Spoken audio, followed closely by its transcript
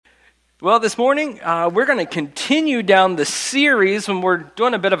Well, this morning, we're going to continue down the series when we're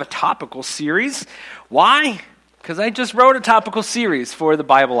doing a bit of a topical series. Why? Because I just wrote a topical series for the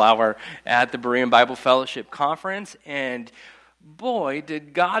Bible Hour at the Berean Bible Fellowship Conference, and boy,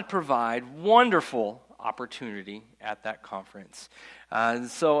 did God provide wonderful opportunity at that conference.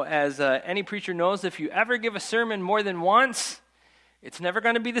 So as any preacher knows, if you ever give a sermon more than once, it's never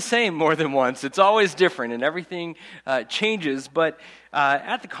going to be the same more than once. It's always different, and everything changes. But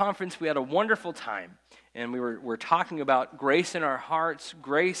at the conference, we had a wonderful time, and we're talking about grace in our hearts,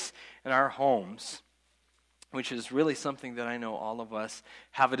 grace in our homes, which is really something that I know all of us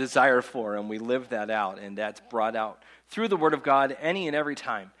have a desire for, and we live that out, and that's brought out through the Word of God any and every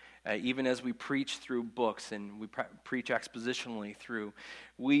time, even as we preach through books and we preach expositionally through.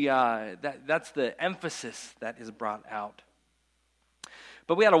 That's the emphasis that is brought out.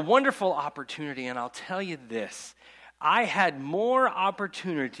 But we had a wonderful opportunity, and I'll tell you this. I had more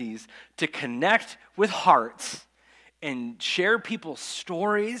opportunities to connect with hearts and share people's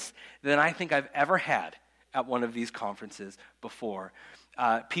stories than I think I've ever had at one of these conferences before.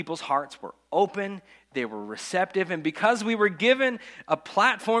 People's hearts were open, they were receptive, and because we were given a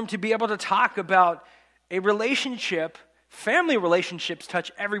platform to be able to talk about a relationship, family relationships touch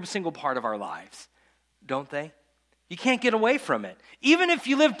every single part of our lives, don't they? You can't get away from it. Even if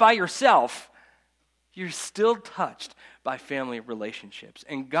you live by yourself, you're still touched by family relationships.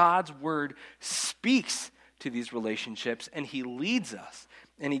 And God's Word speaks to these relationships, and He leads us,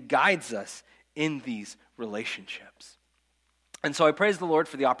 and He guides us in these relationships. And so I praise the Lord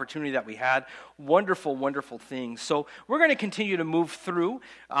for the opportunity that we had. Wonderful, wonderful things. So we're going to continue to move through,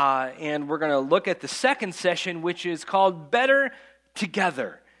 and we're going to look at the second session, which is called Better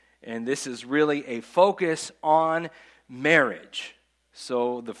Together. And this is really a focus on marriage.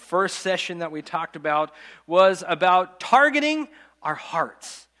 So the first session that we talked about was about targeting our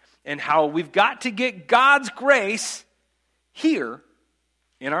hearts and how we've got to get God's grace here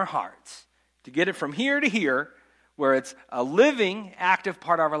in our hearts. To get it from here to here, where it's a living, active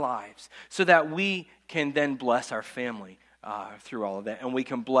part of our lives, so that we can then bless our family through all of that, and we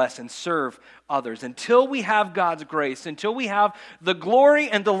can bless and serve others. Until we have God's grace, until we have the glory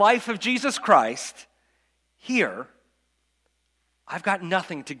and the life of Jesus Christ here, I've got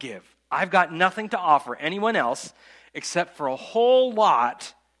nothing to give. I've got nothing to offer anyone else except for a whole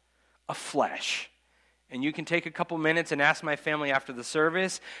lot of flesh. And you can take a couple minutes and ask my family after the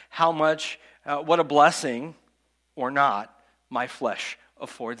service how much, what a blessing or not, my flesh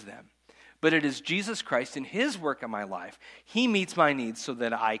affords them. But it is Jesus Christ and His work in my life. He meets my needs so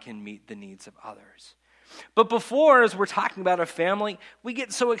that I can meet the needs of others. But before, as we're talking about a family, we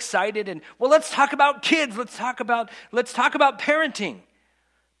get so excited and, well, let's talk about kids. Let's talk about parenting.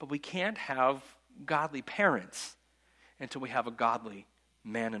 But we can't have godly parents until we have a godly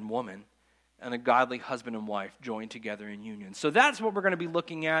man and woman and a godly husband and wife joined together in union. So that's what we're going to be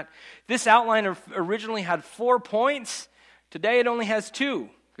looking at. This outline originally had 4 points. Today it only has 2.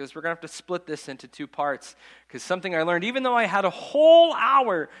 Because we're going to have to split this into 2 parts. Because something I learned, even though I had a whole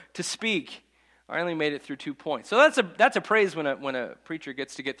hour to speak, I only made it through 2 points. So that's a praise when a preacher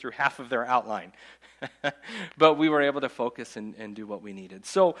gets to get through half of their outline. But we were able to focus and do what we needed.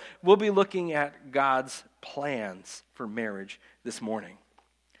 So we'll be looking at God's plans for marriage this morning.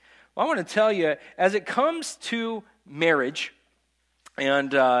 Well, I want to tell you, as it comes to marriage,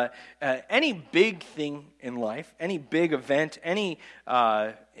 and any big thing in life, any big event, any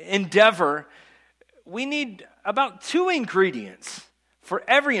endeavor, we need about 2 ingredients for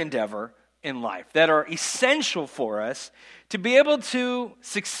every endeavor in life that are essential for us to be able to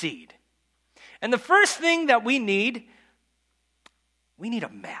succeed. And the first thing that we need a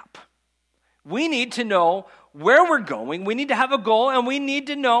map. We need to know where we're going. We need to have a goal, and we need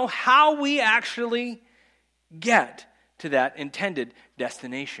to know how we actually get to that intended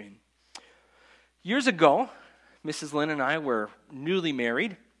destination. Years ago, Mrs. Lynn and I were newly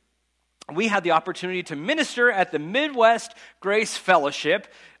married. We had the opportunity to minister at the Midwest Grace Fellowship,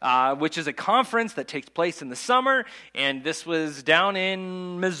 which is a conference that takes place in the summer, and this was down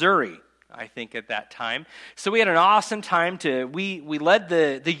in Missouri, I think, at that time. So we had an awesome time. We led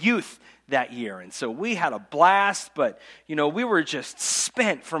the youth that year, and so we had a blast, but we were just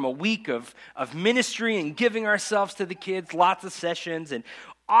spent from a week of ministry and giving ourselves to the kids, lots of sessions, and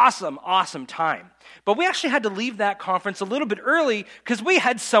awesome time. But we actually had to leave that conference a little bit early because we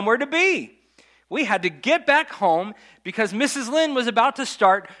had somewhere to be. We had to get back home because Mrs. Lynn was about to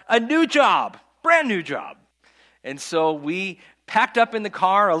start a new job, brand new job. And so we packed up in the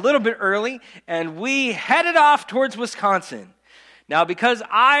car a little bit early, and we headed off towards Wisconsin. Now, because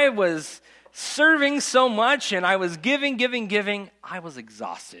I was serving so much, and I was giving. I was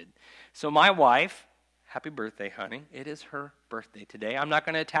exhausted. So my wife, happy birthday, honey. It is her birthday today. I'm not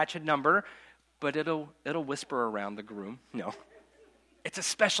going to attach a number, but it'll whisper around the room. No, it's a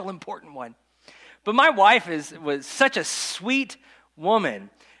special, important one. But my wife was such a sweet woman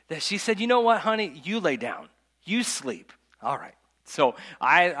that she said, you know what, honey, you lay down. You sleep. All right. So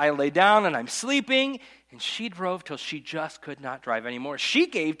I lay down and I'm sleeping, and she drove till she just could not drive anymore. She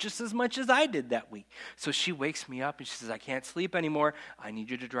gave just as much as I did that week. So she wakes me up and she says, I can't sleep anymore. I need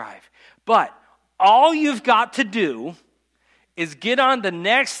you to drive. But all you've got to do is get on the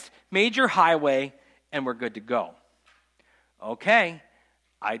next major highway and we're good to go. Okay.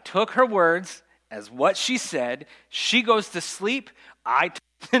 I took her words as what she said. She goes to sleep. I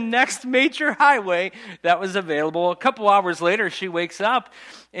took the next major highway that was available. A couple hours later, she wakes up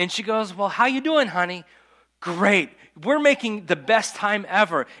and she goes, well, how you doing, honey? Great. We're making the best time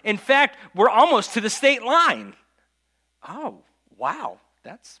ever. In fact, we're almost to the state line. Oh, wow.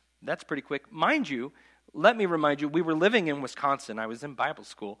 That's pretty quick. Mind you, let me remind you, we were living in Wisconsin. I was in Bible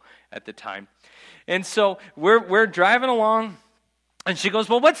school at the time. And so we're driving along, and she goes,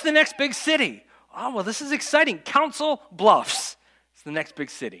 well, what's the next big city? Oh, well, this is exciting. Council Bluffs. It's the next big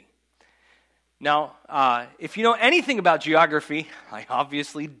city. Now, if you know anything about geography, I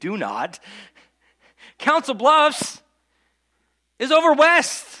obviously do not. Council Bluffs is over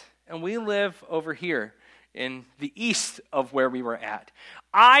west, and we live over here in the east of where we were at.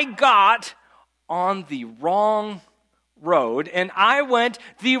 I got on the wrong road, and I went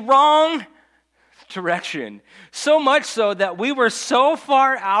the wrong direction. So much so that we were so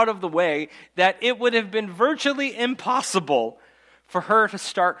far out of the way that it would have been virtually impossible for her to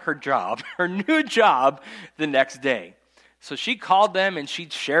start her job, her new job, the next day. So she called them and she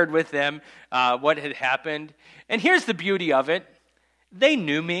shared with them what had happened. And here's the beauty of it. They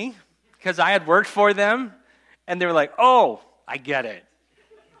knew me because I had worked for them. And they were like, oh, I get it.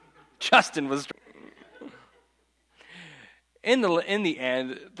 Justin was... In the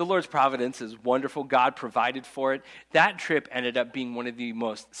end, the Lord's providence is wonderful. God provided for it. That trip ended up being one of the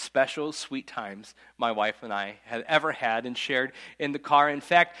most special, sweet times my wife and I had ever had and shared in the car. In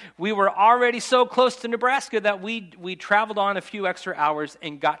fact, we were already so close to Nebraska that we traveled on a few extra hours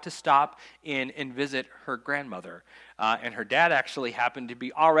and got to stop in and visit her grandmother. And her dad actually happened to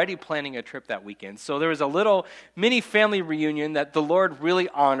be already planning a trip that weekend. So there was a little mini family reunion that the Lord really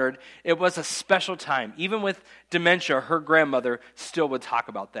honored. It was a special time. Even with dementia, her grandmother still would talk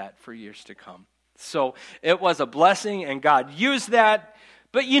about that for years to come. So it was a blessing, and God used that.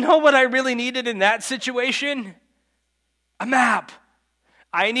 But you know what I really needed in that situation? A map.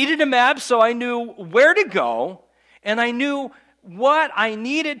 I needed a map so I knew where to go, and I knew what I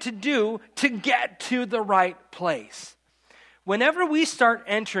needed to do to get to the right place. Whenever we start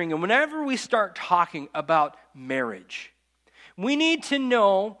entering and whenever we start talking about marriage, we need to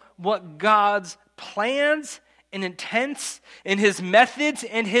know what God's plans and intents and His methods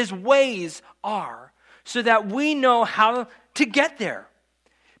and His ways are so that we know how to get there.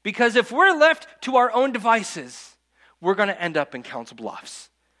 Because if we're left to our own devices, we're going to end up in Council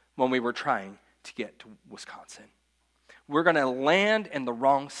Bluffs when we were trying to get to Wisconsin. We're going to land in the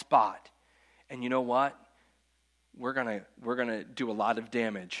wrong spot. And you know what? We're going to do a lot of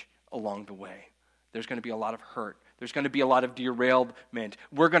damage along the way. There's going to be a lot of hurt. There's going to be a lot of derailment.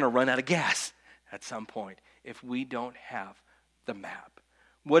 We're going to run out of gas at some point if we don't have the map.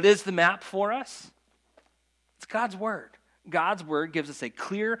 What is the map for us? It's God's Word. God's Word gives us a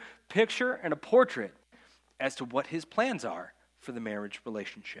clear picture and a portrait as to what His plans are for the marriage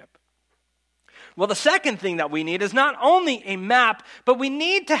relationship. Well, the second thing that we need is not only a map, but we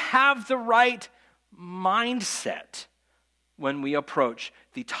need to have the right mindset when we approach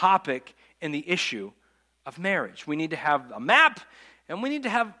the topic and the issue of marriage. We need to have a map, and we need to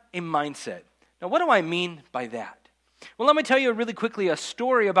have a mindset. Now, what do I mean by that? Well, let me tell you really quickly a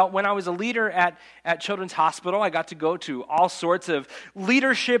story about when I was a leader at Children's Hospital. I got to go to all sorts of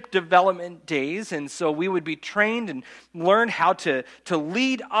leadership development days, and so we would be trained and learn how to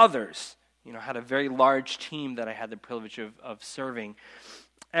lead others. You know, I had a very large team that I had the privilege of serving.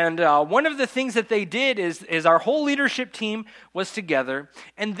 And one of the things that they did is our whole leadership team was together,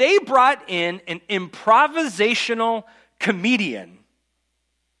 and they brought in an improvisational comedian.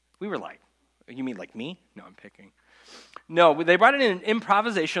 We were like, you mean like me? No, I'm picking. No, they brought in an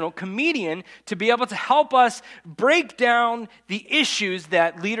improvisational comedian to be able to help us break down the issues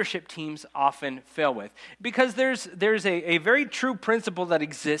that leadership teams often fail with. Because there's a very true principle that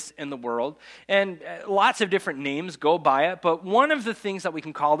exists in the world, and lots of different names go by it, but one of the things that we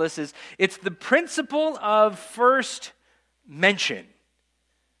can call this is it's the principle of first mention.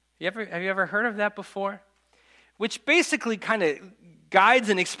 Have you ever heard of that before? Which basically kind of guides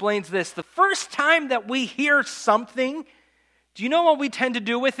and explains this. The first time that we hear something, do you know what we tend to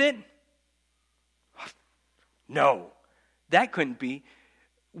do with it? No, that couldn't be.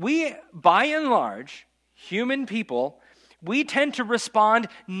 We, by and large, human people, we tend to respond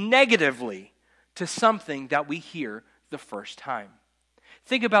negatively to something that we hear the first time.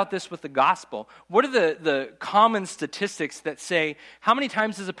 Think about this with the gospel. What are the common statistics that say, how many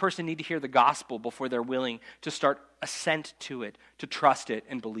times does a person need to hear the gospel before they're willing to start assent to it, to trust it,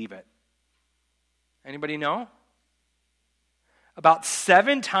 and believe it? Anybody know? About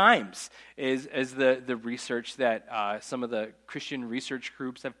 7 times is the research that some of the Christian research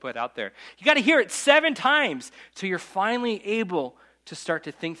groups have put out there. You got to hear it 7 times till you're finally able to start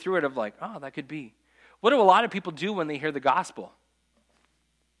to think through it of like, oh, that could be. What do a lot of people do when they hear the gospel?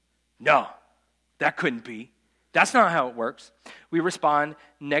 No, that couldn't be. That's not how it works. We respond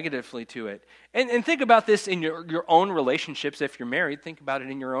negatively to it. And think about this in your own relationships. If you're married, think about it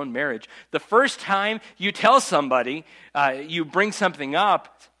in your own marriage. The first time you tell somebody, you bring something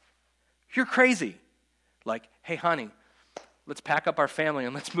up, you're crazy. Like, hey, honey, let's pack up our family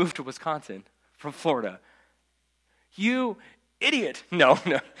and let's move to Wisconsin from Florida. You idiot. No.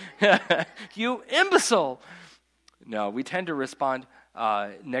 You imbecile. No, we tend to respond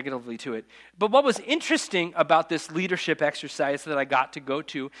negatively to it. But what was interesting about this leadership exercise that I got to go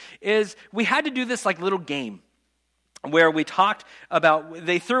to is we had to do this like little game where we talked about,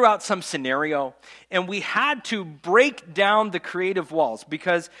 they threw out some scenario and we had to break down the creative walls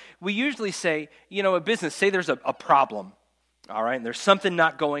because we usually say, a business, say there's a problem, all right, and there's something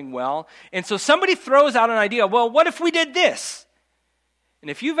not going well. And so somebody throws out an idea, well, what if we did this? And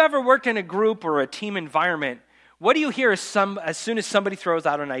if you've ever worked in a group or a team environment, what do you hear as soon as somebody throws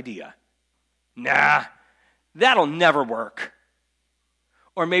out an idea? Nah, that'll never work.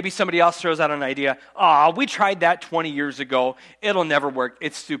 Or maybe somebody else throws out an idea. We tried that 20 years ago. It'll never work.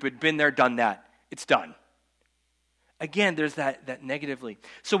 It's stupid. Been there, done that. It's done. Again, there's that negatively.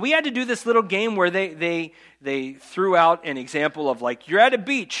 So we had to do this little game where they threw out an example of like, you're at a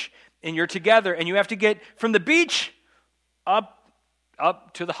beach and you're together and you have to get from the beach up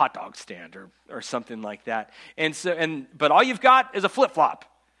to the hot dog stand or something like that. But all you've got is a flip-flop.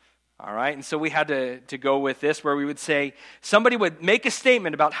 All right? And so we had to go with this where we would say, somebody would make a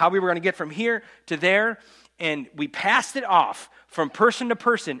statement about how we were going to get from here to there, and we passed it off from person to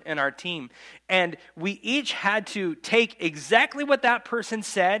person in our team. And we each had to take exactly what that person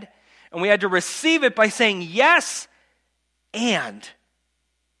said, and we had to receive it by saying yes and.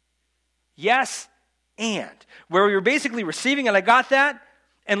 Yes and. Where we were basically receiving it, I got that,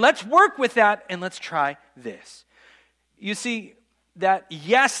 and let's work with that, and let's try this. You see, that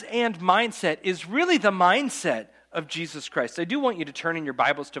yes and mindset is really the mindset of Jesus Christ. I do want you to turn in your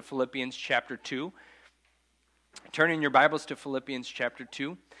Bibles to Philippians chapter 2. Turn in your Bibles to Philippians chapter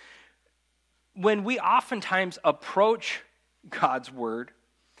 2. When we oftentimes approach God's Word,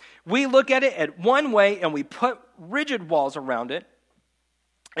 we look at it at one way and we put rigid walls around it,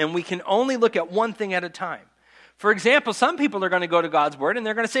 and we can only look at one thing at a time. For example, some people are going to go to God's Word and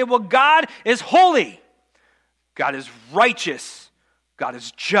they're going to say, well, God is holy. God is righteous. God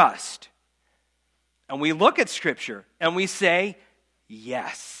is just. And we look at Scripture and we say,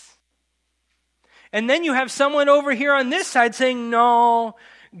 yes. And then you have someone over here on this side saying, no,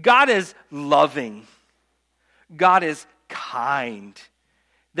 God is loving. God is kind.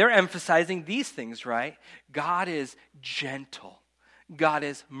 They're emphasizing these things, right? God is gentle. God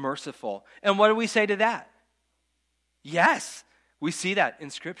is merciful. And what do we say to that? Yes, we see that in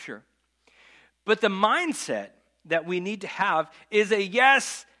Scripture. But the mindset that we need to have is a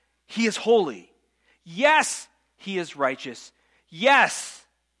yes, He is holy. Yes, He is righteous. Yes,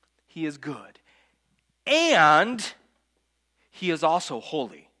 He is good. And He is also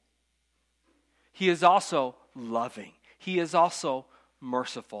holy. He is also loving. He is also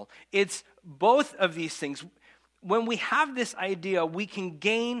merciful. It's both of these things. When we have this idea, we can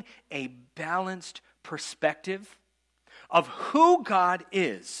gain a balanced perspective of who God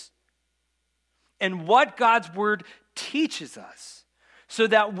is and what God's Word teaches us so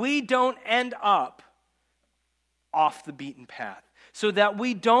that we don't end up off the beaten path, so that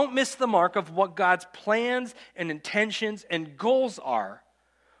we don't miss the mark of what God's plans and intentions and goals are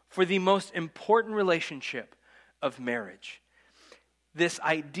for the most important relationship of marriage. This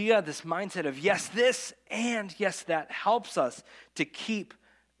idea, this mindset of yes, this and yes, that helps us to keep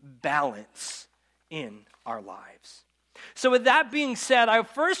balance in our lives. So with that being said, I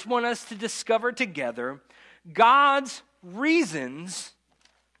first want us to discover together God's reasons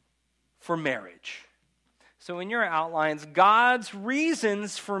for marriage. So in your outlines, God's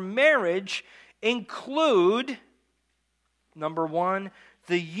reasons for marriage include, number one,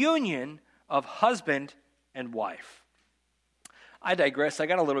 the union of husband and wife. I digress. I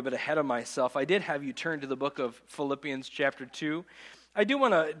got a little bit ahead of myself. I did have you turn to the book of Philippians chapter 2. I do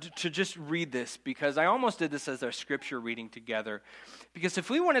want to just read this because I almost did this as our scripture reading together. Because if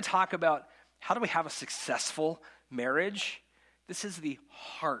we want to talk about how do we have a successful marriage, this is the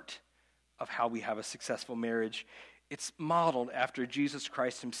heart of how we have a successful marriage. It's modeled after Jesus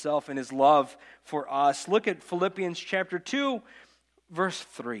Christ himself and his love for us. Look at Philippians chapter 2, verse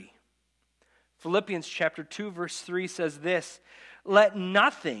 3. Philippians chapter 2, verse 3 says this, "Let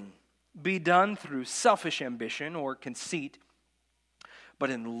nothing be done through selfish ambition or conceit, but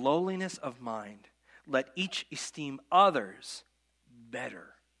in lowliness of mind, let each esteem others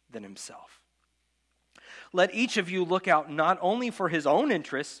better than himself. Let each of you look out not only for his own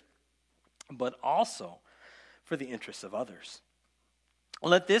interests, but also for the interests of others.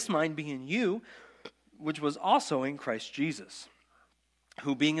 Let this mind be in you, which was also in Christ Jesus,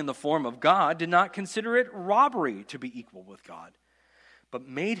 who being in the form of God did not consider it robbery to be equal with God, but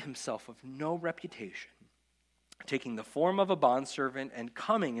made himself of no reputation, taking the form of a bondservant and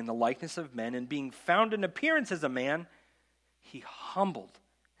coming in the likeness of men, and being found in appearance as a man, he humbled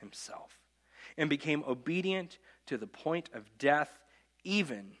himself and became obedient to the point of death,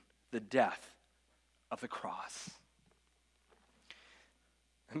 even the death of the cross."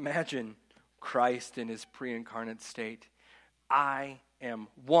 Imagine Christ in his pre-incarnate state. I am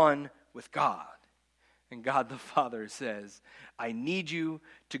one with God. And God the Father says, I need you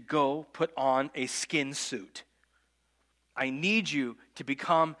to go put on a skin suit. I need you to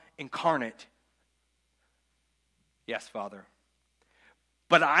become incarnate. Yes, Father.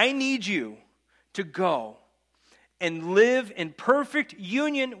 But I need you to go and live in perfect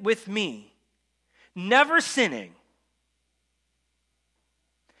union with me, never sinning.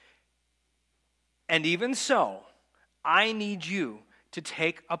 And even so, I need you to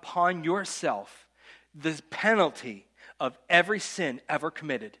take upon yourself the penalty of every sin ever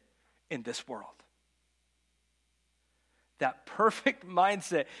committed in this world. That perfect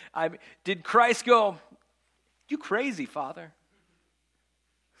mindset. Did Christ go, "You crazy, Father"?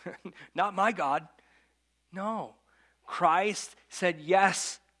 Not my God. No. Christ said,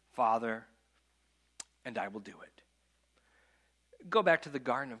 "Yes, Father, and I will do it." Go back to the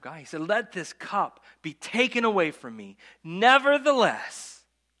Garden of God. He said, "Let this cup be taken away from me. Nevertheless,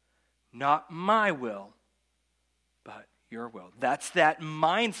 not my will, but your will." That's that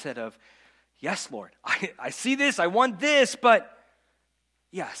mindset of, yes, Lord, I see this, I want this, but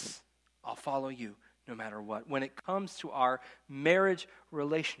yes, I'll follow you no matter what. When it comes to our marriage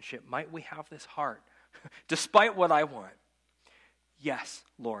relationship, might we have this heart, despite what I want? Yes,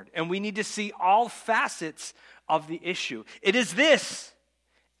 Lord. And we need to see all facets of the issue. It is this,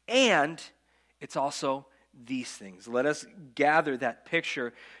 and it's also these things. Let us gather that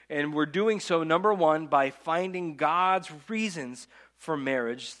picture. And we're doing so, number one, by finding God's reasons for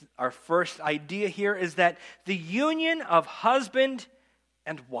marriage. Our first idea here is that the union of husband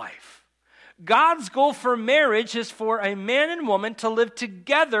and wife. God's goal for marriage is for a man and woman to live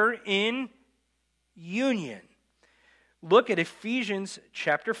together in union. Look at Ephesians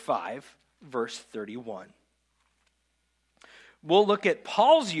chapter 5, verse 31. We'll look at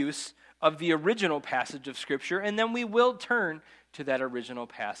Paul's use of the original passage of Scripture, and then we will turn to that original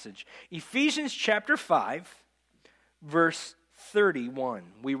passage. Ephesians chapter 5, verse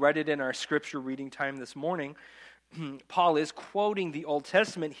 31. We read it in our Scripture reading time this morning. Paul is quoting the Old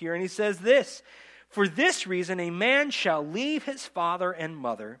Testament here, and he says this, "For this reason a man shall leave his father and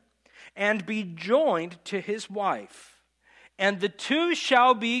mother, and be joined to his wife, and the two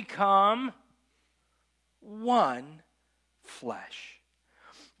shall become one flesh."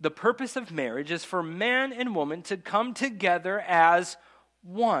 The purpose of marriage is for man and woman to come together as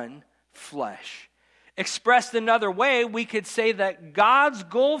one flesh. Expressed another way, we could say that God's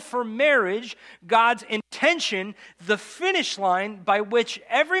goal for marriage, God's intention, the finish line by which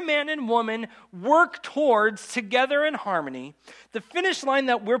every man and woman work towards together in harmony, the finish line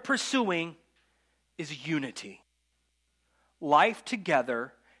that we're pursuing is unity. Life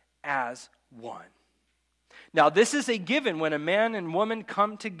together as one. Now, this is a given when a man and woman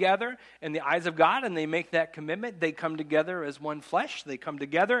come together in the eyes of God and they make that commitment. They come together as one flesh. They come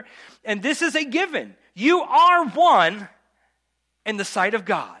together. And this is a given. You are one in the sight of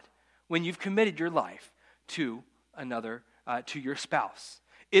God when you've committed your life to another, to your spouse.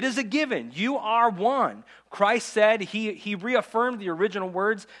 It is a given. You are one. Christ said, he reaffirmed the original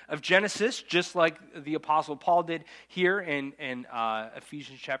words of Genesis, just like the Apostle Paul did here in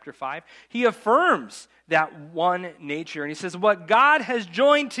Ephesians chapter 5. He affirms that one nature, and he says, what God has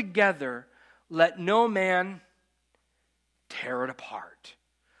joined together, let no man tear it apart.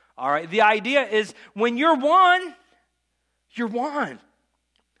 All right, the idea is when you're one, you're one.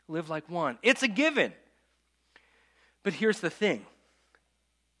 Live like one. It's a given. But here's the thing.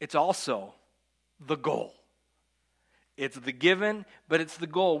 It's also the goal. It's the given, but it's the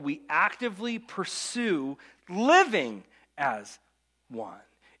goal. We actively pursue living as one.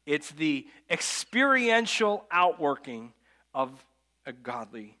 It's the experiential outworking of a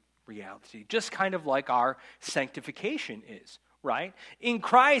godly reality, just kind of like our sanctification is, right? In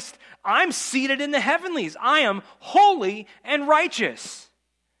Christ, I'm seated in the heavenlies. I am holy and righteous.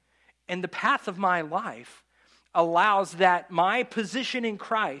 And the path of my life allows that my position in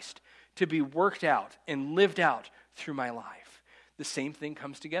Christ to be worked out and lived out through my life. The same thing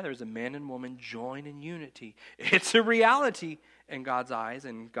comes together as a man and woman join in unity. It's a reality in God's eyes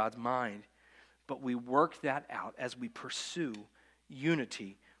and God's mind, but we work that out as we pursue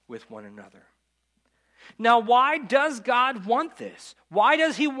unity with one another. Now, why does God want this? Why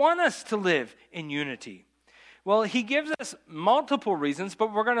does he want us to live in unity? Well, he gives us multiple reasons,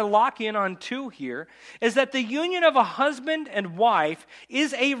 but we're going to lock in on two here, is that the union of a husband and wife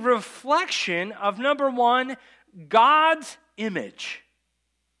is a reflection of, number one, God's image.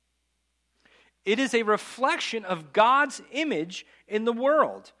 It is a reflection of God's image in the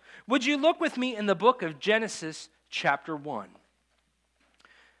world. Would you look with me in the book of Genesis chapter 1?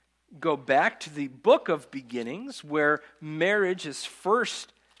 Go back to the book of beginnings where marriage is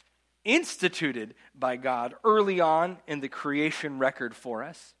first instituted by God early on in the creation record for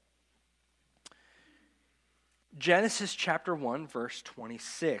us. Genesis chapter 1, verse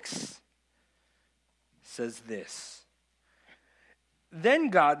 26 says this. Then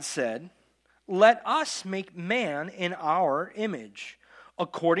God said, let us make man in our image,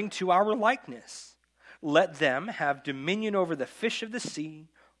 according to our likeness. Let them have dominion over the fish of the sea,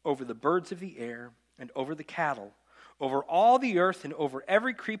 over the birds of the air, and over the cattle, over all the earth, and over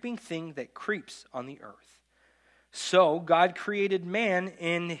every creeping thing that creeps on the earth. So God created man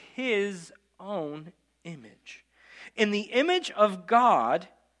in his own image. In the image of God,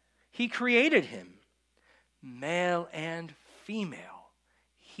 he created him. Male and female,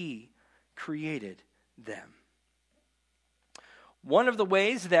 he created them. One of the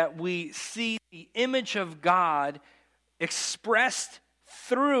ways that we see the image of God expressed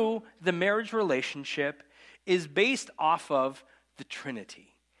through the marriage relationship is based off of the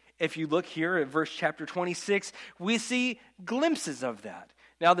Trinity. If you look here at verse chapter 26, we see glimpses of that.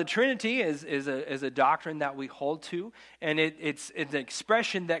 Now, the Trinity is a doctrine that we hold to, and it's an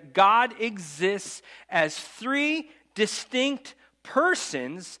expression that God exists as three distinct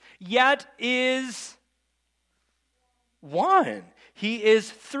persons, yet is one. He is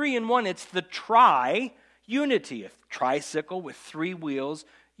three in one. It's the tri-unity, a tricycle with three wheels,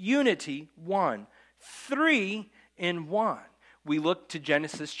 unity, one. Three in one. We look to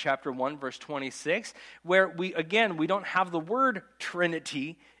Genesis chapter 1, verse 26, where we don't have the word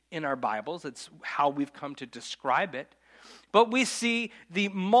Trinity in our Bibles. It's how we've come to describe it. But we see the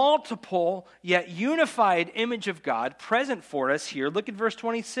multiple yet unified image of God present for us here. Look at verse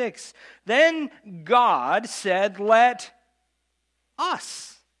 26. Then God said, let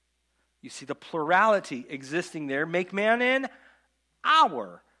us. You see the plurality existing there. Make man in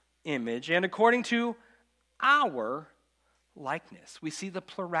our image and according to our likeness. We see the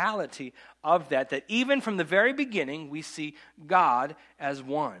plurality of that even from the very beginning we see God as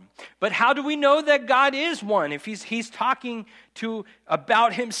one. But how do we know that God is one if he's talking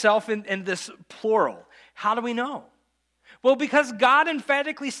about himself in this plural? How do we know? Well, because God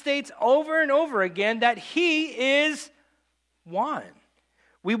emphatically states over and over again that he is one.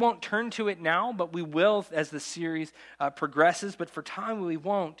 We won't turn to it now, but we will as the series progresses. But for time, we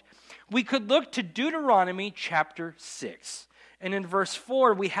won't. We could look to Deuteronomy chapter 6. And in verse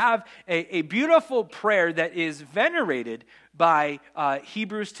 4, we have a beautiful prayer that is venerated by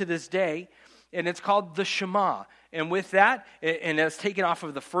Hebrews to this day. And it's called the Shema. And with that, and it's taken off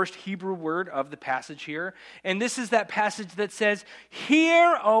of the first Hebrew word of the passage here. And this is that passage that says,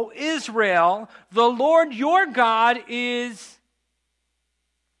 Hear, O Israel, the Lord your God is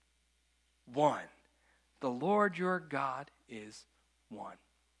one. The Lord your God is one.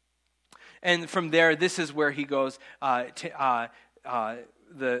 And from there, this is where he goes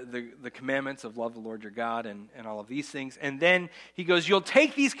the commandments of love the Lord your God and all of these things. And then he goes, you'll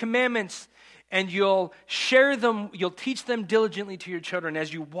take these commandments and you'll share them, you'll teach them diligently to your children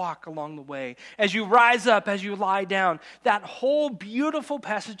as you walk along the way, as you rise up, as you lie down. That whole beautiful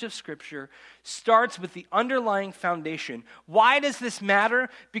passage of Scripture starts with the underlying foundation. Why does this matter?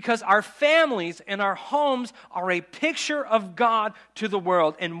 Because our families and our homes are a picture of God to the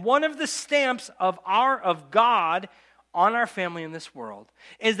world. And one of the stamps of God on our family in this world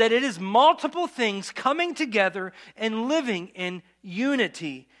is that it is multiple things coming together and living in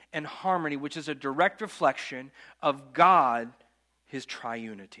unity and harmony, which is a direct reflection of God, his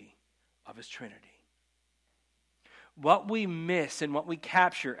triunity, of his Trinity. What we miss and what we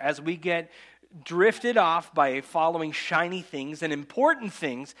capture as we get drifted off by following shiny things and important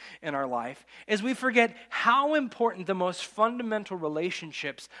things in our life is we forget how important the most fundamental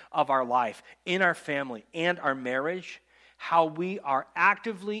relationships of our life, in our family and our marriage, how we are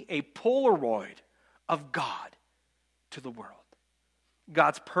actively a Polaroid of God to the world.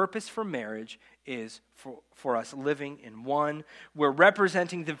 God's purpose for marriage is for us living in one. We're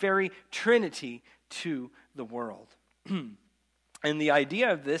representing the very Trinity to the world. And the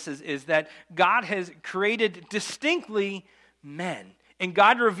idea of this is that God has created distinctly men. And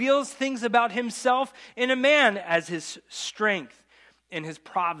God reveals things about himself in a man as his strength and his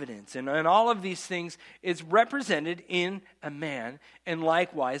providence. And all of these things is represented in a man. And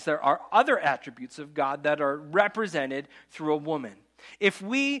likewise, there are other attributes of God that are represented through a woman. If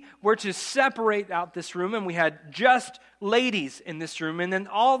we were to separate out this room and we had just ladies in this room and then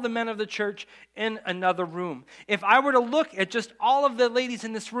all the men of the church in another room, if I were to look at just all of the ladies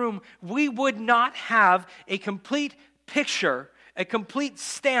in this room, we would not have a complete picture, a complete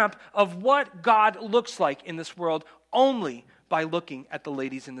stamp of what God looks like in this world only by looking at the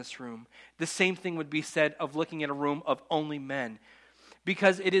ladies in this room. The same thing would be said of looking at a room of only men,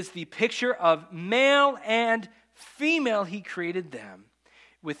 because it is the picture of male and female, he created them.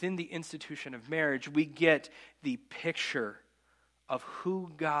 Within the institution of marriage, we get the picture of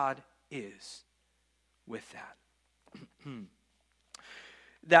who God is with that.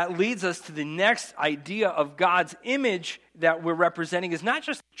 That leads us to the next idea of God's image that we're representing is not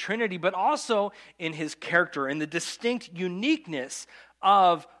just the Trinity, but also in his character and the distinct uniqueness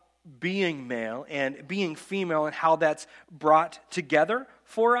of being male and being female and how that's brought together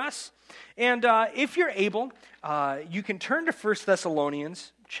for us. And if you're able, you can turn to 1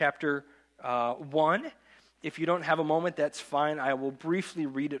 Thessalonians chapter 1. If you don't have a moment, that's fine. I will briefly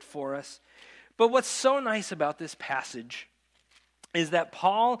read it for us. But what's so nice about this passage is that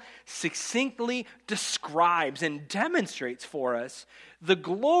Paul succinctly describes and demonstrates for us the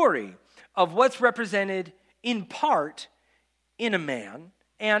glory of what's represented in part in a man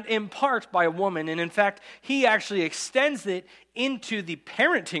and in part by a woman. And in fact, he actually extends it into the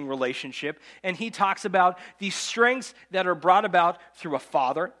parenting relationship, and he talks about the strengths that are brought about through a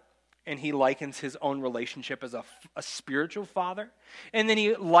father, and he likens his own relationship as a spiritual father, and then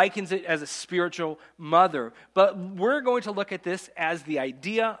he likens it as a spiritual mother. But we're going to look at this as the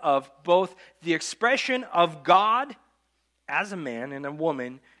idea of both the expression of God as a man and a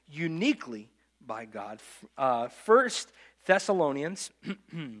woman uniquely by God. 1 Thessalonians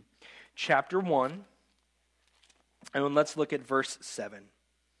chapter 1, and let's look at verse 7.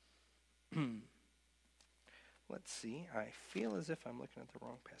 Let's see, I feel as if I'm looking at the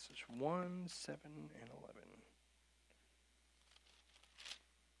wrong passage. 1, 7, and 11.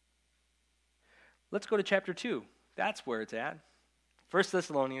 Let's go to chapter 2. That's where it's at. 1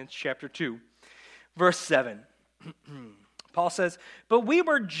 Thessalonians chapter 2, verse 7. Paul says, "But we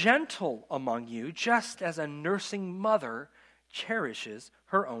were gentle among you, just as a nursing mother cherishes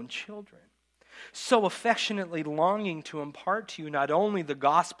her own children, so affectionately longing to impart to you not only the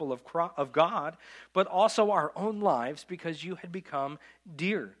gospel of God, but also our own lives, because you had become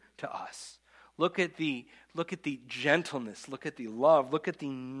dear to us." Look at the gentleness, look at the love, look at the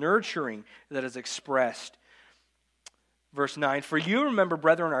nurturing that is expressed. Verse 9, "For you remember,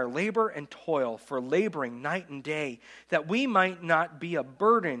 brethren, our labor and toil, for laboring night and day, that we might not be a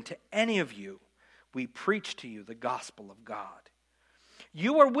burden to any of you. We preach to you the gospel of God.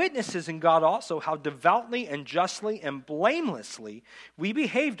 You are witnesses in God also how devoutly and justly and blamelessly we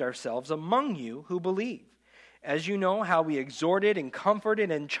behaved ourselves among you who believe. As you know how we exhorted and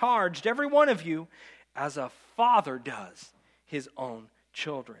comforted and charged every one of you as a father does his own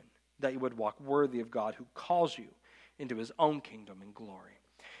children, that you would walk worthy of God who calls you into his own kingdom and glory."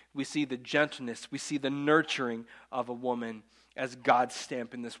 We see the gentleness, we see the nurturing of a woman as God's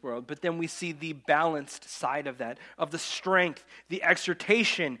stamp in this world. But then we see the balanced side of that, of the strength, the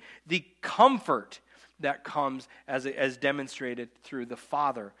exhortation, the comfort that comes as demonstrated through the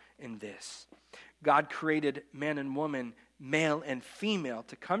Father in this. God created man and woman, male and female,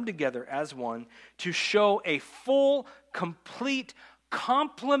 to come together as one to show a full, complete,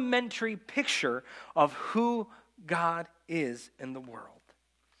 complementary picture of who God is in the world.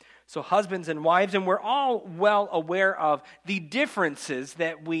 So husbands and wives, and we're all well aware of the differences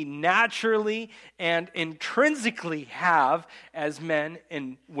that we naturally and intrinsically have as men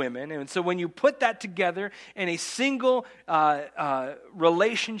and women. And so when you put that together in a single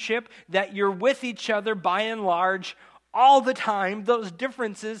relationship, that you're with each other by and large all the time, those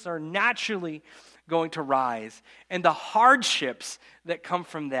differences are naturally going to rise. And the hardships that come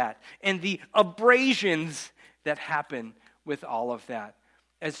from that, and the abrasions that happen with all of that.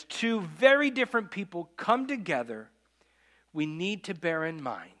 As two very different people come together, we need to bear in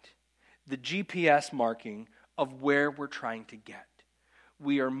mind the GPS marking of where we're trying to get.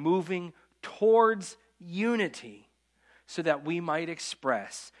 We are moving towards unity so that we might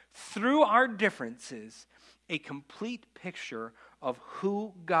express, through our differences, a complete picture of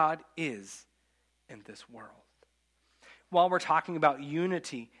who God is in this world. While we're talking about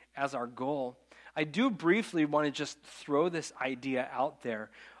unity as our goal, I do briefly want to just throw this idea out there.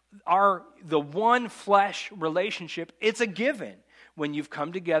 The one flesh relationship, it's a given. When you've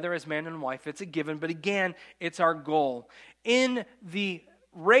come together as man and wife, it's a given. But again, it's our goal. In the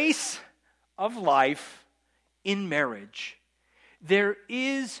race of life, in marriage, there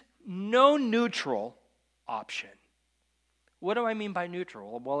is no neutral option. What do I mean by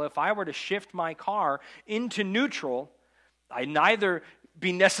neutral? Well, if I were to shift my car into neutral, I'd neither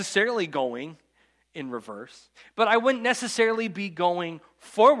be necessarily going in reverse, but I wouldn't necessarily be going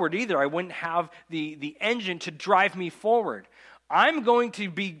forward either. I wouldn't have the engine to drive me forward. I'm going to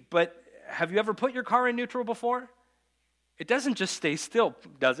be, but have you ever put your car in neutral before? It doesn't just stay still,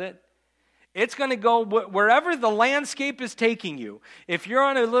 does it? It's going to go wherever the landscape is taking you. If you're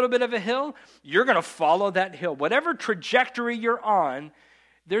on a little bit of a hill, you're going to follow that hill. Whatever trajectory you're on,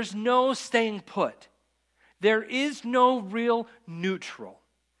 there's no staying put. There is no real neutral.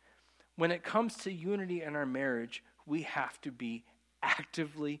 When it comes to unity in our marriage, we have to be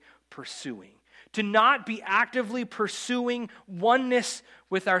actively pursuing. To not be actively pursuing oneness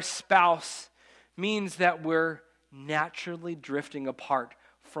with our spouse means that we're naturally drifting apart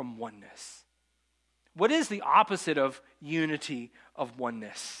from oneness. What is the opposite of unity, of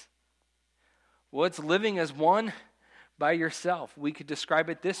oneness? Well, it's living as one by yourself. We could describe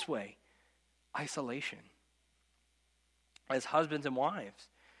it this way: isolation. As husbands and wives,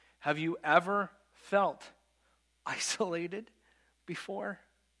 have you ever felt isolated before?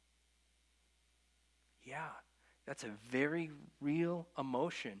 Yeah, that's a very real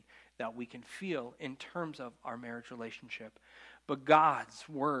emotion that we can feel in terms of our marriage relationship. But God's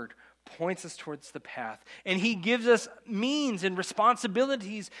word points us towards the path, and He gives us means and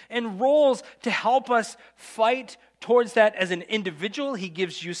responsibilities and roles to help us fight towards that as an individual. He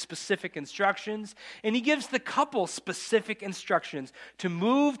gives you specific instructions, and He gives the couple specific instructions to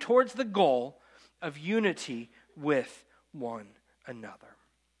move towards the goal of unity with one another.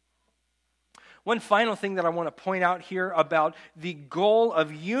 One final thing that I want to point out here about the goal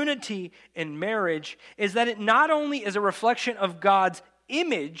of unity in marriage is that it not only is a reflection of God's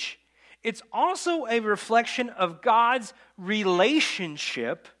image, it's also a reflection of God's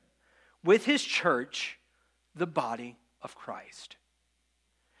relationship with His church, the body of Christ.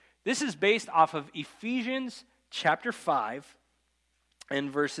 This is based off of Ephesians chapter 5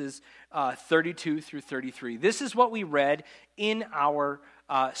 and verses 32 through 33. This is what we read in our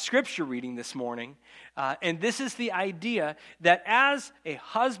scripture reading this morning. And this is the idea that as a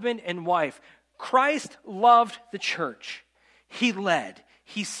husband and wife, Christ loved the church. He led,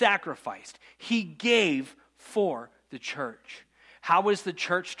 He sacrificed, He gave for the church. How is the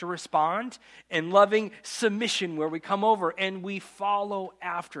church to respond? In loving submission, where we come over and we follow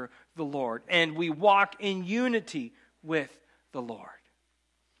after the Lord and we walk in unity with the Lord.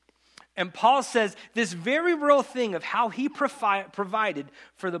 And Paul says this very real thing of how he provided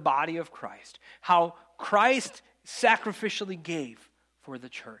for the body of Christ, how Christ sacrificially gave for the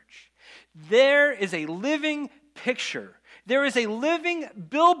church. There is a living picture. There is a living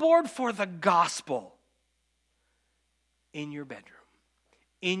billboard for the gospel in your bedroom,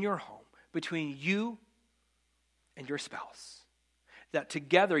 in your home, between you and your spouse. That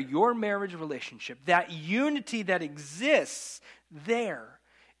together, your marriage relationship, that unity that exists there,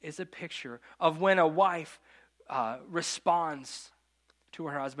 is a picture of when a wife responds to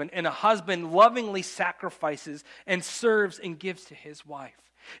her husband and a husband lovingly sacrifices and serves and gives to his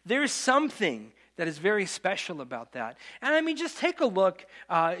wife. There's something that is very special about that. And I mean, just take a look,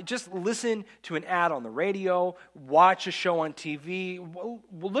 just listen to an ad on the radio, watch a show on TV,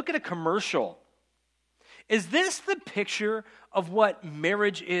 we'll look at a commercial. Is this the picture of what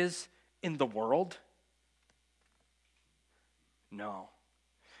marriage is in the world? No.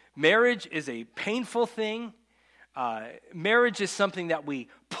 Marriage is a painful thing. Marriage is something that we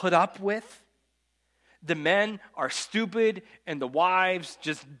put up with. The men are stupid and the wives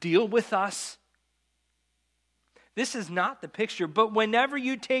just deal with us. This is not the picture, but whenever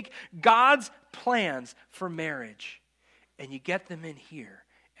you take God's plans for marriage and you get them in here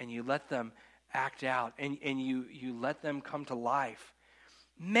and you let them act out and you let them come to life,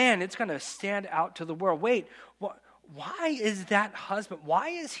 man, it's going to stand out to the world. Wait, why is that husband, why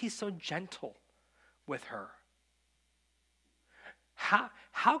is he so gentle with her?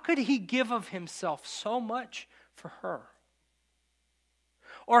 How could he give of himself so much for her?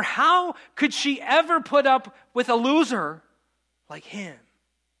 Or how could she ever put up with a loser like him?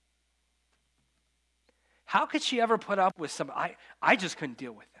 How could she ever put up with somebody? I just couldn't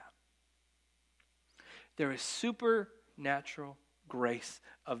deal with that. There is supernatural grace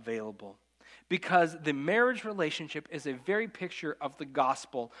available because the marriage relationship is a very picture of the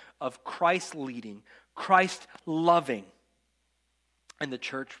gospel of Christ leading, Christ loving, and the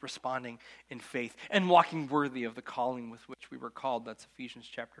church responding in faith and walking worthy of the calling with which we were called. That's Ephesians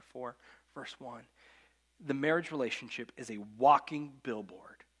chapter 4, verse 1. The marriage relationship is a walking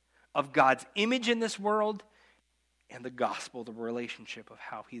billboard of God's image in this world and the gospel, the relationship of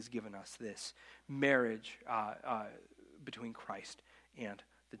how he's given us this marriage between Christ and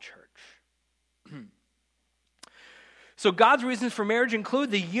the church. So God's reasons for marriage include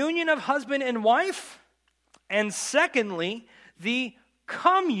the union of husband and wife, and secondly, the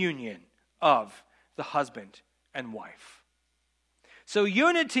communion of the husband and wife. So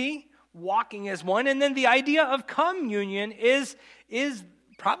unity, walking as one, and then the idea of communion is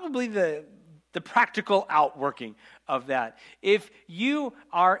probably the practical outworking of that. If you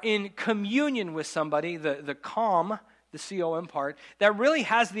are in communion with somebody, the com, the C-O-M part, that really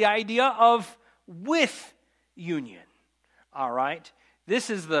has the idea of with union. All right? This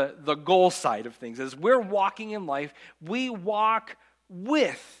is the goal side of things. As we're walking in life, we walk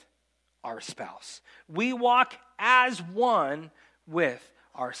with our spouse. We walk as one with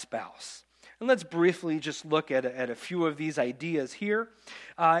our spouse. And let's briefly just look at a few of these ideas here.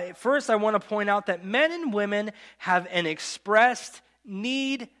 First, I want to point out that men and women have an expressed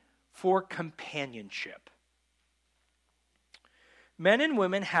need for companionship. Men and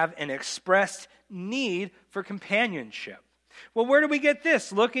women have an expressed need for companionship. Well, where do we get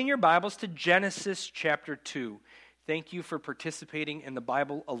this? Look in your Bibles to Genesis chapter 2. Thank you for participating in the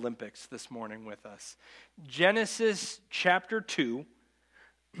Bible Olympics this morning with us. Genesis chapter 2.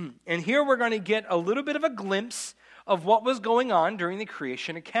 And here we're going to get a little bit of a glimpse of what was going on during the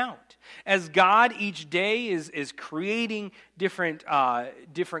creation account. As God each day is creating different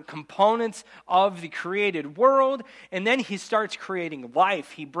components of the created world, and then he starts creating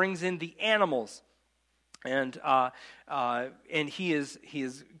life. He brings in the animals. And he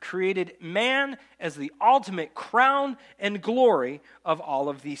has created man as the ultimate crown and glory of all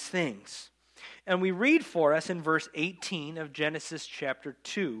of these things. And we read for us in verse 18 of Genesis chapter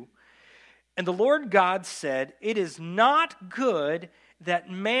 2, "And the Lord God said, 'It is not good that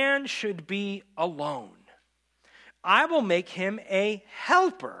man should be alone. I will make him a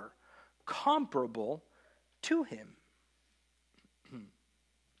helper comparable to him.'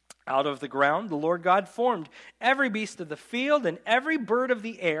 Out of the ground the Lord God formed every beast of the field and every bird of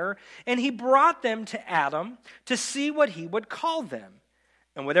the air, and he brought them to Adam to see what he would call them.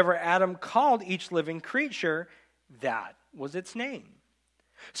 And whatever Adam called each living creature, that was its name.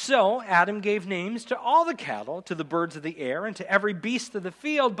 So Adam gave names to all the cattle, to the birds of the air, and to every beast of the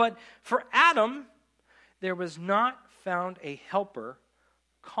field. But for Adam there was not found a helper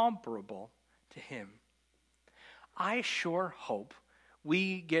comparable to him." I sure hope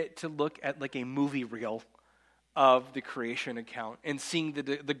we get to look at like a movie reel of the creation account and seeing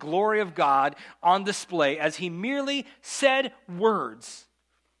the glory of God on display as he merely said words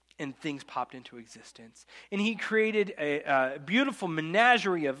and things popped into existence. And he created a beautiful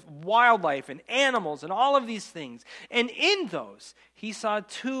menagerie of wildlife and animals and all of these things. And in those, he saw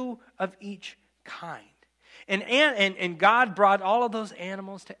two of each kind. And God brought all of those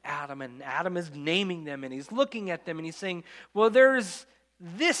animals to Adam, and Adam is naming them, and he's looking at them, and he's saying, well, there's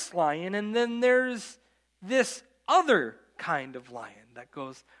this lion, and then there's this other kind of lion that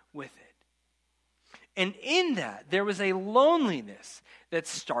goes with it. And in that, there was a loneliness that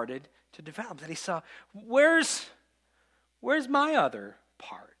started to develop, that he saw, where's my other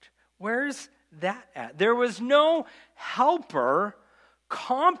part? Where's that at? There was no helper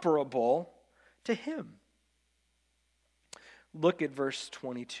comparable to him. Look at verse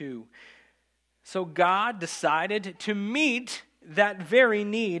 22. So God decided to meet that very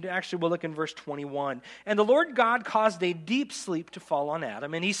need. Actually, we'll look in verse 21. And the Lord God caused a deep sleep to fall on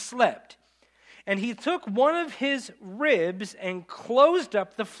Adam, and he slept. And he took one of his ribs and closed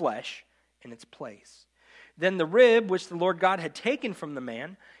up the flesh in its place. Then the rib which the Lord God had taken from the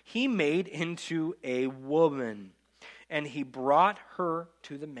man, he made into a woman. And he brought her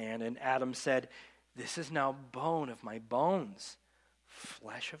to the man. And Adam said, "This is now bone of my bones,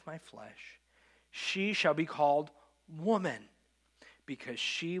 flesh of my flesh. She shall be called woman, because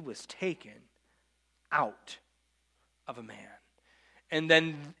she was taken out of a man." And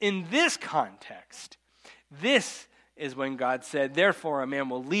then in this context, this is when God said, "Therefore a man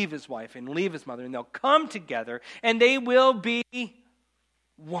will leave his wife and leave his mother, and they'll come together, and they will be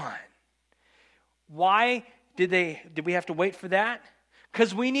one." Why did we have to wait for that?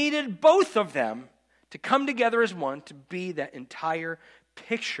 Because we needed both of them to come together as one, to be that entire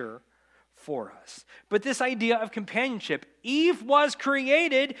picture for us. But this idea of companionship, Eve was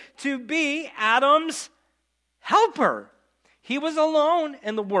created to be Adam's helper. He was alone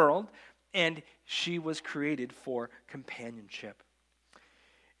in the world, and she was created for companionship.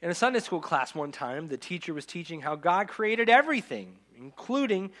 In a Sunday school class one time, the teacher was teaching how God created everything,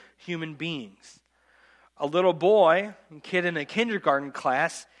 including human beings. A little boy, a kid in a kindergarten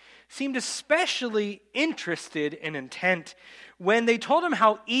class, seemed especially interested and intent when they told him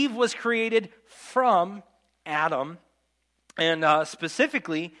how Eve was created from Adam, and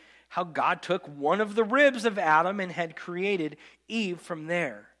specifically how God took one of the ribs of Adam and had created Eve from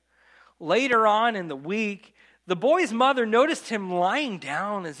there. Later on in the week, the boy's mother noticed him lying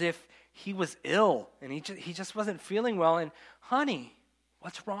down as if he was ill, and he just wasn't feeling well. And, "Honey,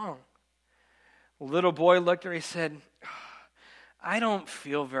 what's wrong?" The little boy looked at her, he said, "I don't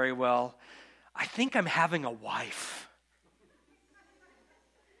feel very well. I think I'm having a wife."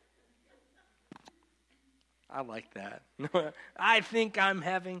 I like that. "I think I'm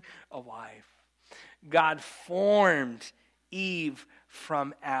having a wife." God formed Eve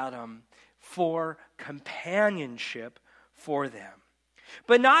from Adam for companionship for them.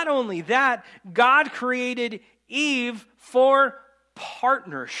 But not only that, God created Eve for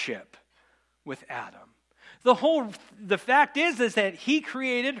partnership with Adam. The fact is that he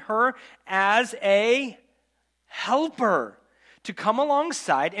created her as a helper to come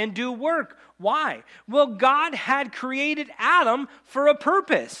alongside and do work. Why? Well, God had created Adam for a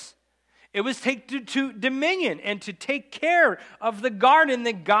purpose. It was to dominion and to take care of the garden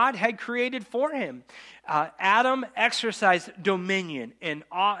that God had created for him. Adam exercised dominion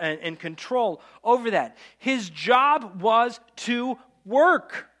and control over that. His job was to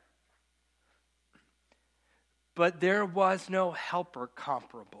work. But there was no helper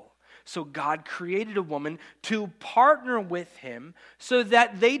comparable. So God created a woman to partner with him so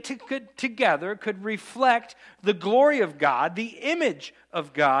that they together could reflect the glory of God, the image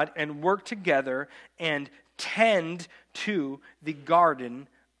of God, and work together and tend to the Garden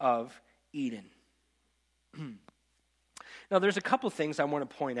of Eden. Now, there's a couple things I want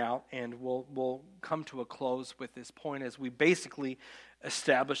to point out, and we'll come to a close with this point as we basically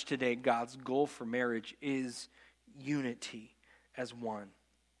establish today God's goal for marriage is unity as one.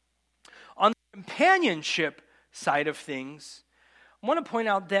 On the companionship side of things, I want to point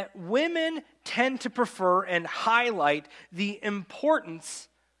out that women tend to prefer and highlight the importance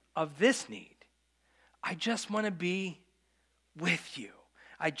of this need. I just want to be with you.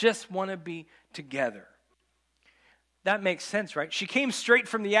 I just want to be together. That makes sense, right? She came straight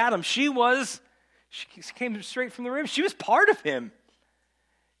from the Adam. She came straight from the rib. She was part of him.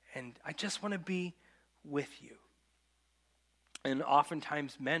 And I just want to be with you. And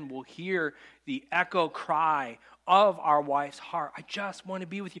oftentimes men will hear the echo cry of our wife's heart. I just want to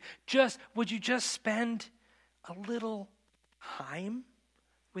be with you. Would you just spend a little time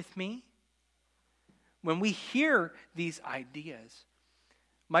with me? When we hear these ideas,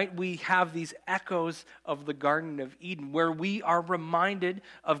 might we have these echoes of the Garden of Eden where we are reminded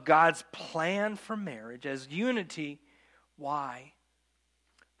of God's plan for marriage as unity. Why?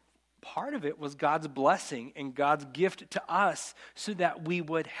 Part of it was God's blessing and God's gift to us so that we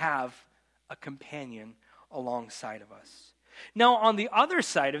would have a companion alongside of us. Now, on the other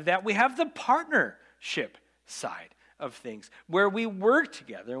side of that, we have the partnership side of things, where we work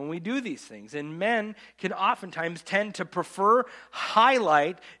together when we do these things. And men can oftentimes tend to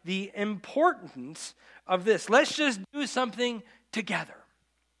highlight the importance of this. Let's just do something together.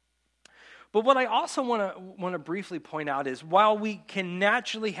 But what I also want to briefly point out is while we can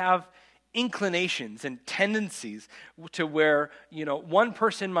naturally have inclinations and tendencies to where, one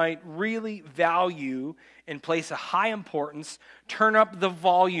person might really value and place a high importance, turn up the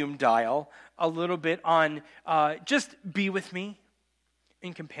volume dial a little bit on just be with me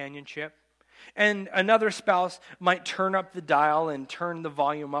in companionship. And another spouse might turn up the dial and turn the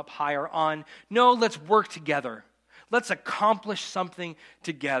volume up higher on, no, let's work together. Let's accomplish something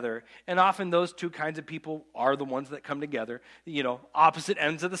together. And often those two kinds of people are the ones that come together. Opposite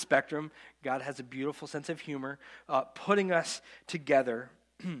ends of the spectrum. God has a beautiful sense of humor, putting us together.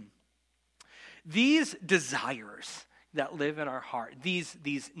 These desires that live in our heart, these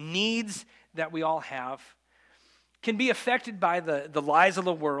needs that we all have, can be affected by the lies of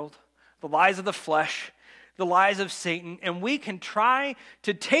the world, the lies of the flesh, the lies of Satan, and we can try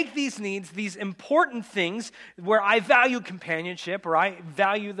to take these needs, these important things where I value companionship or I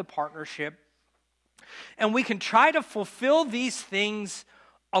value the partnership, and we can try to fulfill these things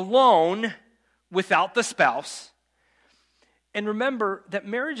alone without the spouse. And remember that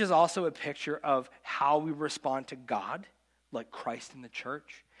marriage is also a picture of how we respond to God, like Christ in the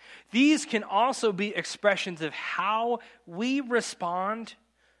church. These can also be expressions of how we respond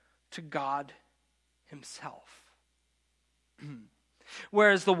to God himself.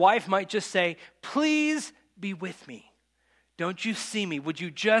 Whereas the wife might just say, please be with me. Don't you see me? Would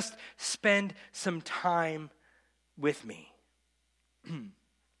you just spend some time with me?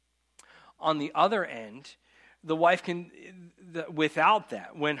 On the other end, the wife can, without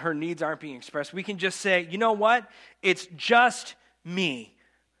that, when her needs aren't being expressed, we can just say, you know what? It's just me.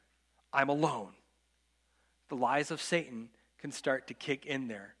 I'm alone. The lies of Satan can start to kick in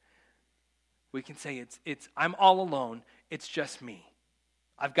there. We can say, I'm all alone. It's just me.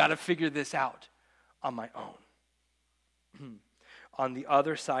 I've got to figure this out on my own. On the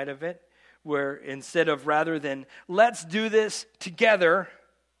other side of it, where rather than let's do this together,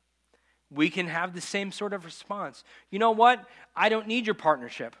 we can have the same sort of response. You know what? I don't need your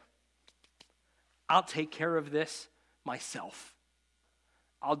partnership. I'll take care of this myself.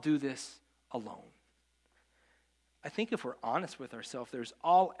 I'll do this alone. I think if we're honest with ourselves, there's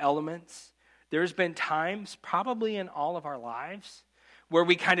all elements. There's been times, probably in all of our lives, where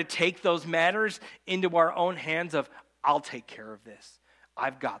we kind of take those matters into our own hands of, I'll take care of this.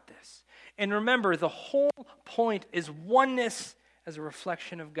 I've got this. And remember, the whole point is oneness as a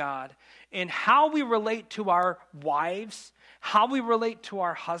reflection of God. And how we relate to our wives, how we relate to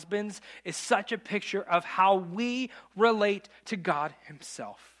our husbands, is such a picture of how we relate to God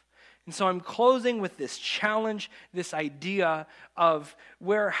himself. And so I'm closing with this challenge, this idea of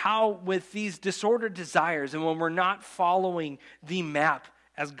how with these disordered desires and when we're not following the map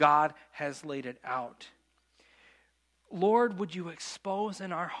as God has laid it out. Lord, would you expose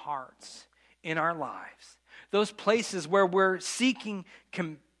in our hearts, in our lives, those places where we're seeking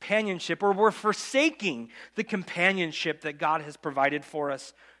companionship or we're forsaking the companionship that God has provided for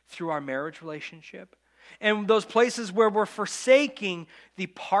us through our marriage relationship? And those places where we're forsaking the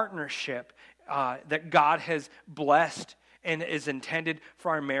partnership that God has blessed and is intended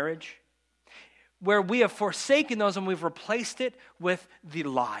for our marriage, where we have forsaken those and we've replaced it with the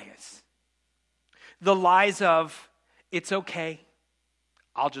lies. The lies of, it's okay,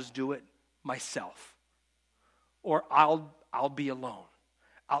 I'll just do it myself. Or I'll be alone.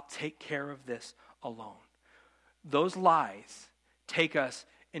 I'll take care of this alone. Those lies take us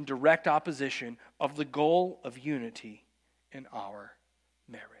in direct opposition of the goal of unity in our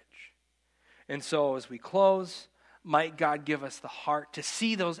marriage. And so as we close, might God give us the heart to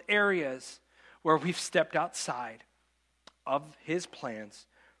see those areas where we've stepped outside of his plans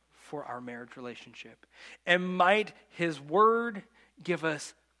for our marriage relationship. And might his word give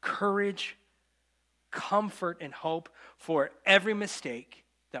us courage, comfort, and hope for every mistake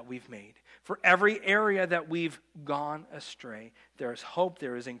that we've made. For every area that we've gone astray, there is hope,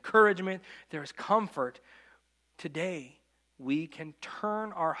 there is encouragement, there is comfort. Today, we can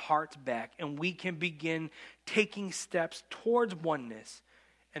turn our hearts back and we can begin taking steps towards oneness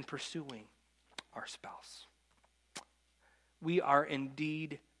and pursuing our spouse. We are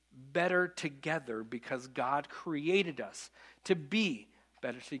indeed better together because God created us to be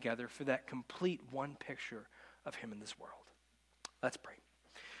better together for that complete one picture of him in this world. Let's pray.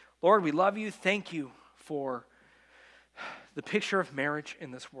 Lord, we love you. Thank you for the picture of marriage in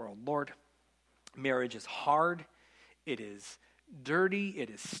this world. Lord, marriage is hard. It is dirty.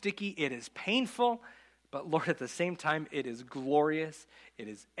 It is sticky. It is painful. But Lord, at the same time, it is glorious. It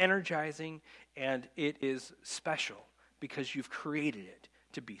is energizing. And it is special because you've created it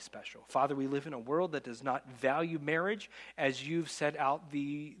to be special. Father, we live in a world that does not value marriage as you've set out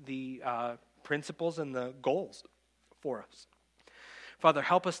the principles and the goals for us. Father,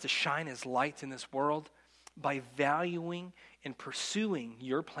 help us to shine as lights in this world by valuing and pursuing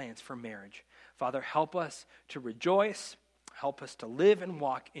your plans for marriage. Father, help us to rejoice. Help us to live and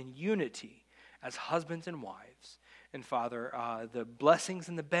walk in unity as husbands and wives. And Father, the blessings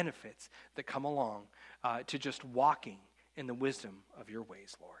and the benefits that come along to just walking in the wisdom of your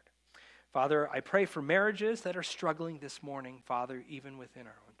ways, Lord. Father, I pray for marriages that are struggling this morning, Father, even within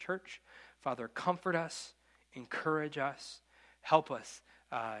our own church. Father, comfort us, encourage us, help us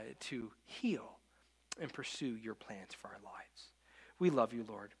to heal and pursue your plans for our lives. We love you,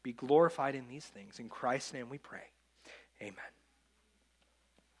 Lord. Be glorified in these things. In Christ's name we pray. Amen.